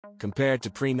Compared to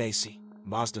Premacy,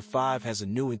 Mazda 5 has a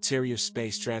new interior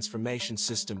space transformation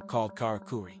system called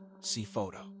Karakuri. See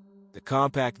photo. The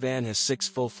compact van has 6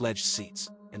 full-fledged seats,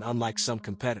 and unlike some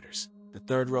competitors, the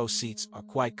third-row seats are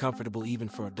quite comfortable even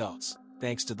for adults.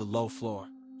 Thanks to the low floor,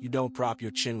 you don't prop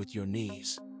your chin with your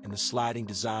knees, and the sliding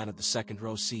design of the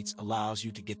second-row seats allows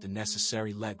you to get the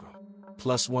necessary legroom.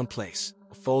 Plus one place,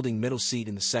 a folding middle seat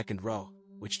in the second row,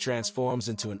 which transforms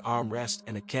into an armrest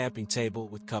and a camping table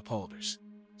with cup holders.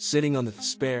 Sitting on the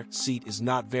spare seat is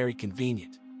not very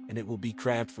convenient, and it will be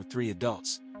cramped for 3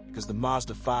 adults, because the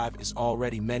Mazda 5 is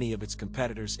already many of its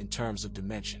competitors in terms of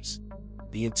dimensions.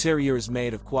 The interior is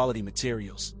made of quality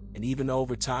materials, and even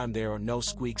over time there are no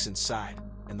squeaks inside,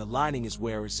 and the lining is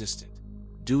wear-resistant.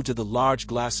 Due to the large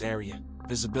glass area,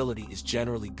 visibility is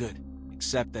generally good,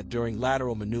 except that during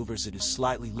lateral maneuvers it is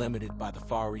slightly limited by the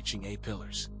far-reaching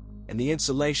A-pillars. And the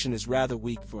insulation is rather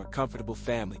weak for a comfortable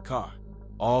family car.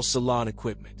 All salon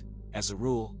equipment, as a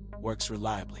rule, works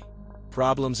reliably.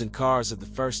 Problems in cars of the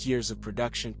first years of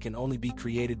production can only be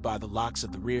created by the locks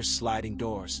of the rear sliding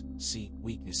doors. See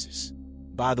weaknesses.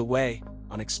 By the way,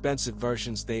 on expensive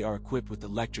versions they are equipped with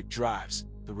electric drives,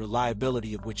 the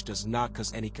reliability of which does not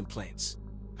cause any complaints.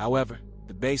 However,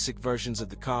 the basic versions of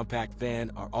the compact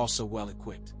van are also well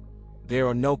equipped. There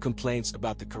are no complaints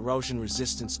about the corrosion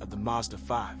resistance of the Mazda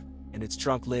 5, and its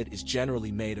trunk lid is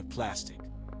generally made of plastic.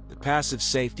 The passive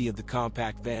safety of the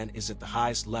compact van is at the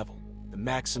highest level, the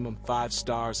maximum 5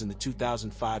 stars in the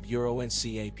 2005 Euro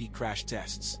NCAP crash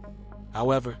tests.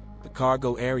 However, the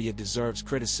cargo area deserves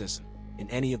criticism. In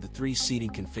any of the 3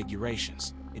 seating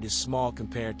configurations, it is small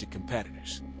compared to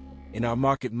competitors. In our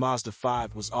market, Mazda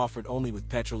 5 was offered only with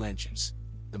petrol engines.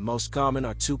 The most common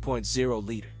are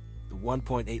 2.0-liter. The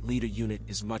 1.8-liter unit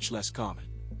is much less common.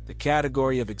 The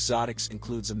category of exotics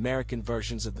includes American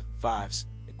versions of the 5s,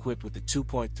 equipped with a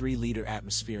 2.3-liter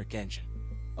atmospheric engine.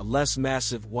 A less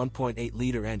massive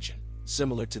 1.8-liter engine,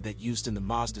 similar to that used in the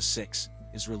Mazda 6,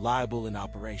 is reliable in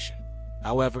operation.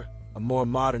 However, a more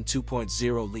modern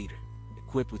 2.0-liter,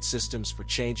 equipped with systems for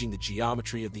changing the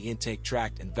geometry of the intake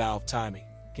tract and valve timing,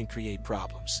 can create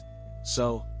problems.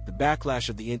 So, the backlash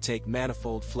of the intake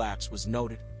manifold flaps was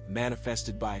noted,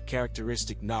 manifested by a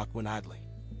characteristic knock when idling.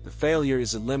 The failure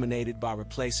is eliminated by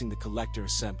replacing the collector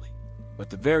assembly, but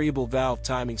the variable valve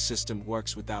timing system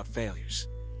works without failures.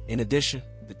 In addition,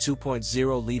 the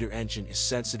 2.0-liter engine is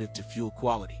sensitive to fuel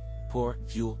quality. Poor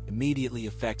fuel immediately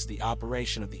affects the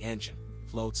operation of the engine.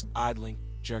 Floats, idling,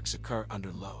 jerks occur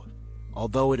under load.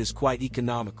 Although it is quite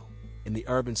economical, in the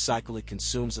urban cycle it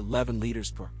consumes 11 liters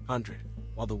per 100,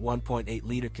 while the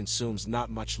 1.8-liter consumes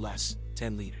not much less,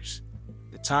 10 liters.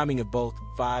 The timing of both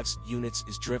 5's units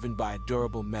is driven by a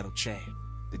durable metal chain.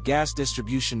 The gas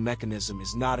distribution mechanism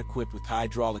is not equipped with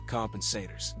hydraulic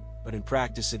compensators, but in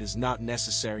practice it is not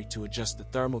necessary to adjust the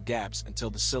thermal gaps until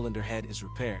the cylinder head is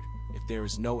repaired, if there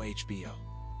is no HBO.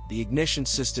 The ignition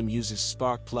system uses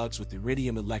spark plugs with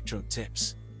iridium electrode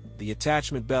tips. The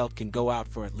attachment belt can go out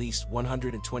for at least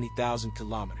 120,000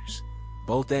 kilometers.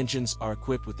 Both engines are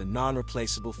equipped with a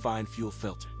non-replaceable fine fuel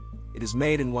filter. It is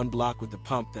made in one block with a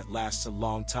pump that lasts a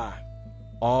long time.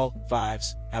 All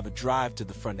 5's have a drive to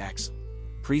the front axle.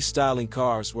 Pre-styling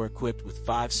cars were equipped with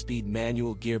 5-speed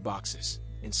manual gearboxes,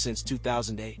 and since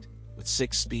 2008, with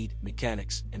 6-speed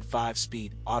mechanics and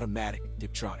 5-speed automatic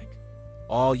Diptronic.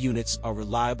 All units are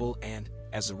reliable and,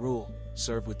 as a rule,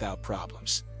 serve without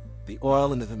problems. The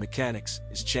oil in the mechanics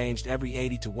is changed every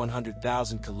 80 to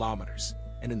 100,000 kilometers,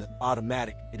 and in the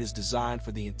automatic it is designed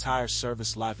for the entire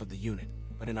service life of the unit,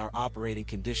 but in our operating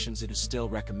conditions it is still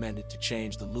recommended to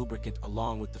change the lubricant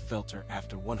along with the filter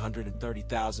after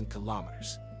 130,000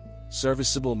 kilometers.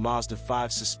 Serviceable Mazda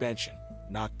 5 suspension,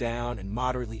 knockdown and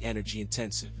moderately energy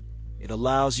intensive. It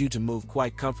allows you to move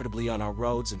quite comfortably on our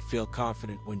roads and feel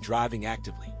confident when driving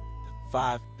actively. The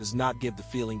 5 does not give the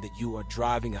feeling that you are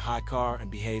driving a high car and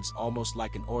behaves almost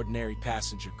like an ordinary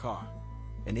passenger car.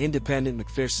 An independent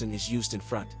McPherson is used in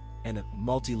front, and a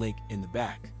multi-link in the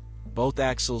back. Both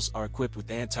axles are equipped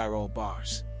with anti-roll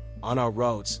bars. On our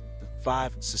roads, the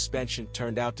 5 suspension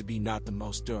turned out to be not the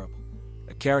most durable.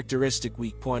 A characteristic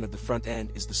weak point of the front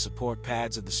end is the support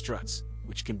pads of the struts,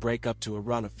 which can break up to a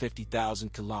run of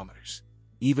 50,000 kilometers.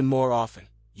 Even more often,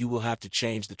 you will have to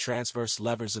change the transverse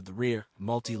levers of the rear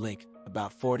multi-link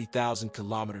about 40,000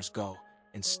 kilometers go,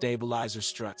 and stabilizer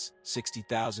struts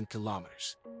 60,000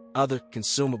 kilometers. Other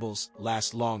consumables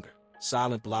last longer.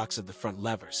 Silent blocks of the front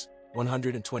levers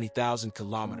 120,000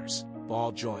 kilometers,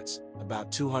 ball joints about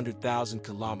 200,000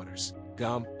 kilometers,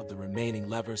 gum of the remaining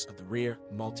levers of the rear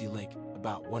multi-link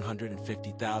about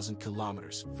 150,000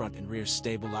 kilometers, front and rear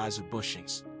stabilizer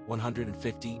bushings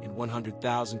 150 and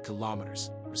 100,000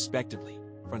 kilometers, respectively.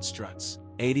 front struts,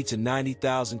 80 to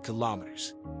 90,000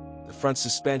 kilometers. The front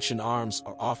suspension arms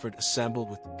are offered assembled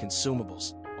with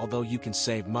consumables, although you can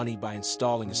save money by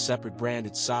installing a separate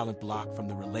branded silent block from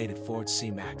the related Ford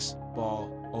C-Max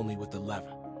ball, only with the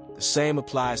lever. The same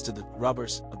applies to the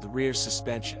rubbers of the rear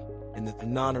suspension, and the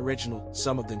non-original,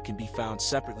 some of them can be found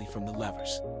separately from the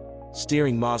levers.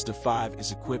 Steering. Mazda 5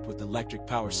 is equipped with electric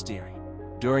power steering.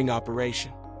 During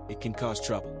operation, it can cause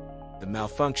trouble. The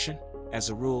malfunction, as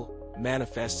a rule,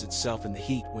 manifests itself in the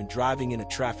heat when driving in a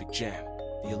traffic jam.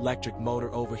 The electric motor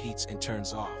overheats and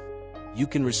turns off. You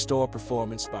can restore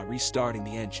performance by restarting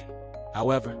the engine.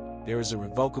 However, there is a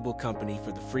revocable company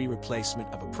for the free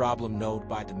replacement of a problem node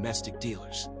by domestic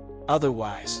dealers.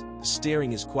 Otherwise, the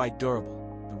steering is quite durable.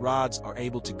 The rods are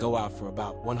able to go out for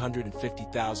about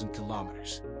 150,000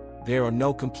 kilometers. There are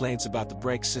no complaints about the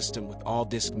brake system with all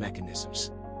disc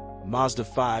mechanisms. Mazda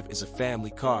 5 is a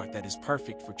family car that is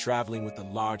perfect for traveling with a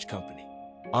large company.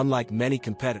 Unlike many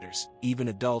competitors, even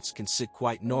adults can sit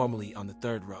quite normally on the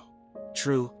third row.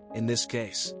 True, in this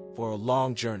case, for a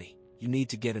long journey, you need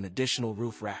to get an additional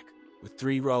roof rack. With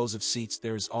 3 rows of seats,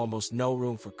 there is almost no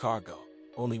room for cargo,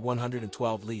 only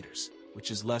 112 liters,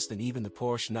 which is less than even the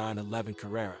Porsche 911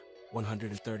 Carrera,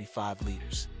 135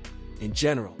 liters. In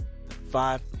general, the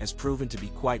 5 has proven to be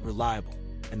quite reliable,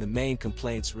 and the main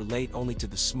complaints relate only to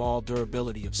the small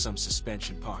durability of some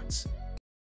suspension parts.